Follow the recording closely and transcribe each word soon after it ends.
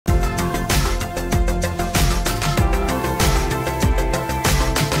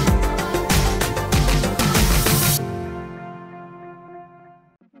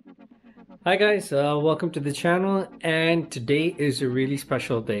Hi guys, welcome to the channel, and today is a really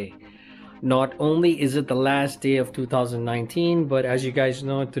special day. Not only is it the last day of 2019, but as you guys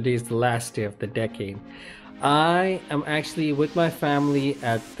know, today is the last day of the decade. I am actually with my family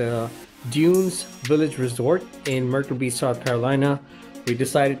at the Dunes Village Resort in Myrtle Beach, South Carolina. We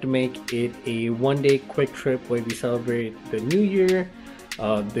decided to make it a one-day quick trip where we celebrate the new year,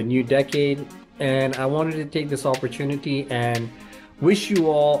 the new decade, and I wanted to take this opportunity and wish you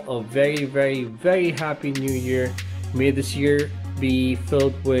all a very happy new year. May this year be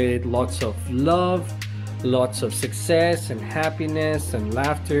filled with lots of love, lots of success and happiness and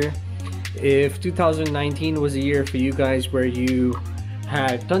laughter. If 2019 was a year for you guys where you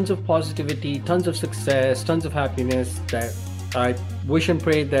had tons of positivity, tons of success, tons of happiness, that I wish and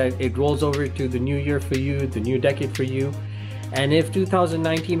pray that it rolls over to the new year for you, the new decade for you. And if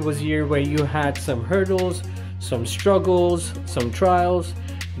 2019 was a year where you had some hurdles, some struggles, some trials,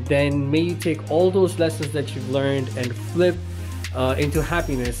 then may you take all those lessons that you've learned and flip into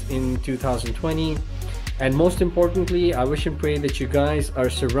happiness in 2020. And most importantly, I wish and pray that you guys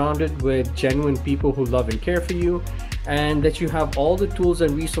are surrounded with genuine people who love and care for you, and that you have all the tools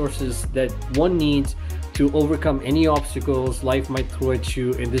and resources that one needs to overcome any obstacles life might throw at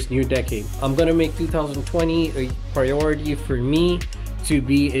you in this new decade. I'm gonna make 2020 a priority for me to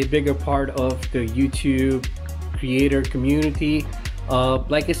be a bigger part of the YouTube creator community.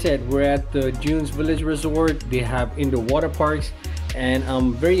 Like I said, we're at the Dunes Village Resort. They have indoor water parks, and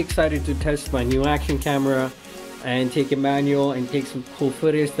I'm very excited to test my new action camera and take a manual and take some cool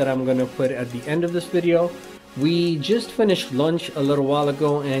footage that I'm gonna put at the end of this video. We just finished lunch a little while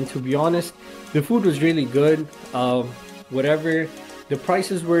ago, and to be honest, the food was really good. Whatever the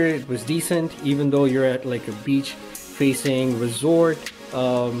prices were, it was decent, even though you're at like a beach facing resort,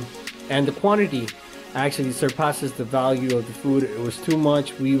 and the quantity actually surpasses the value of the food. It was too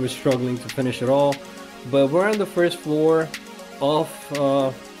much. We were struggling to finish it all, but we're on the first floor of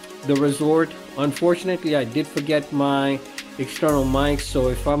the resort. Unfortunately, I did forget my external mic, so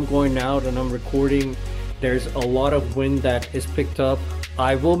if I'm going out and I'm recording, there's a lot of wind that is picked up.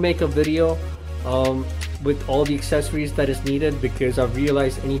 I will make a video with all the accessories that is needed, because I've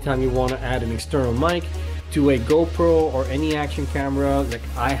realized anytime you want to add an external mic to a GoPro or any action camera, like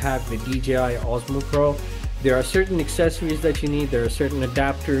I have the DJI Osmo Pro, there are certain accessories that you need, there are certain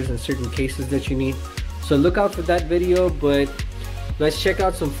adapters and certain cases that you need. So look out for that video, but let's check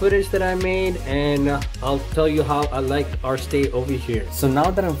out some footage that I made, and I'll tell you how I liked our stay over here. So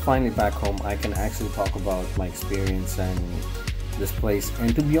now that I'm finally back home, I can actually talk about my experience and this place,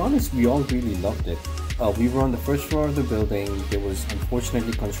 and to be honest, we all really loved it. We were on the first floor of the building. There was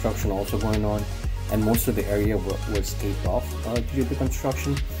unfortunately construction also going on, and most of the area was taped off due to the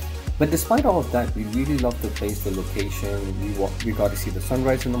construction. But despite all of that, we really loved the place, the location. We got to see the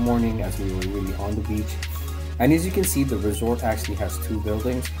sunrise in the morning as we were really on the beach. And as you can see, the resort actually has two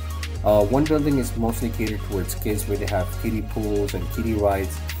buildings. One building is mostly catered towards kids, where they have kiddie pools and kiddie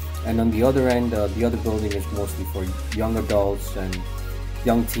rides. And on the other end, the other building is mostly for young adults and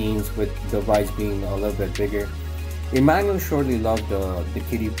young teens, with the rides being a little bit bigger. Emmanuel surely loved the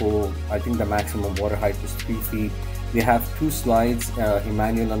kiddie pool. I think the maximum water height was 3 feet. They have two slides.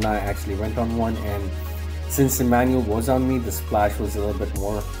 Emmanuel and I actually went on one, and since Emmanuel was on me, the splash was a little bit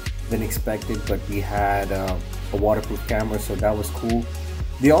more than expected, but we had a waterproof camera, so that was cool.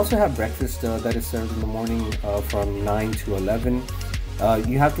 They also have breakfast that is served in the morning from 9 to 11.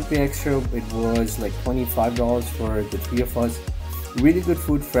 You have to pay extra. It was like $25 for the three of us. Really good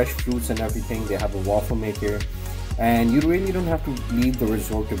food, fresh fruits and everything. They have a waffle maker, and you really don't have to leave the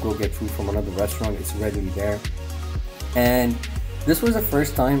resort to go get food from another restaurant. It's readily there. And this was the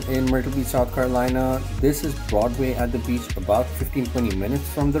first time in Myrtle Beach, South Carolina. This is Broadway at the beach, about 15-20 minutes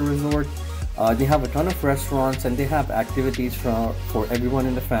from the resort. They have a ton of restaurants, and they have activities for everyone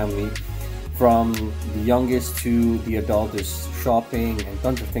in the family, from the youngest to the adult. There's shopping and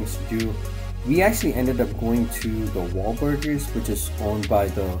tons of things to do. We actually ended up going to the Wahlburgers, which is owned by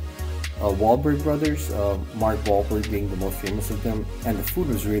the Wahlberg brothers, Mark Wahlberg being the most famous of them, and the food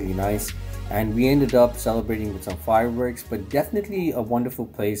was really nice. And we ended up celebrating with some fireworks, but definitely a wonderful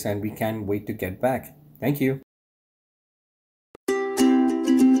place, and we can't wait to get back. Thank you.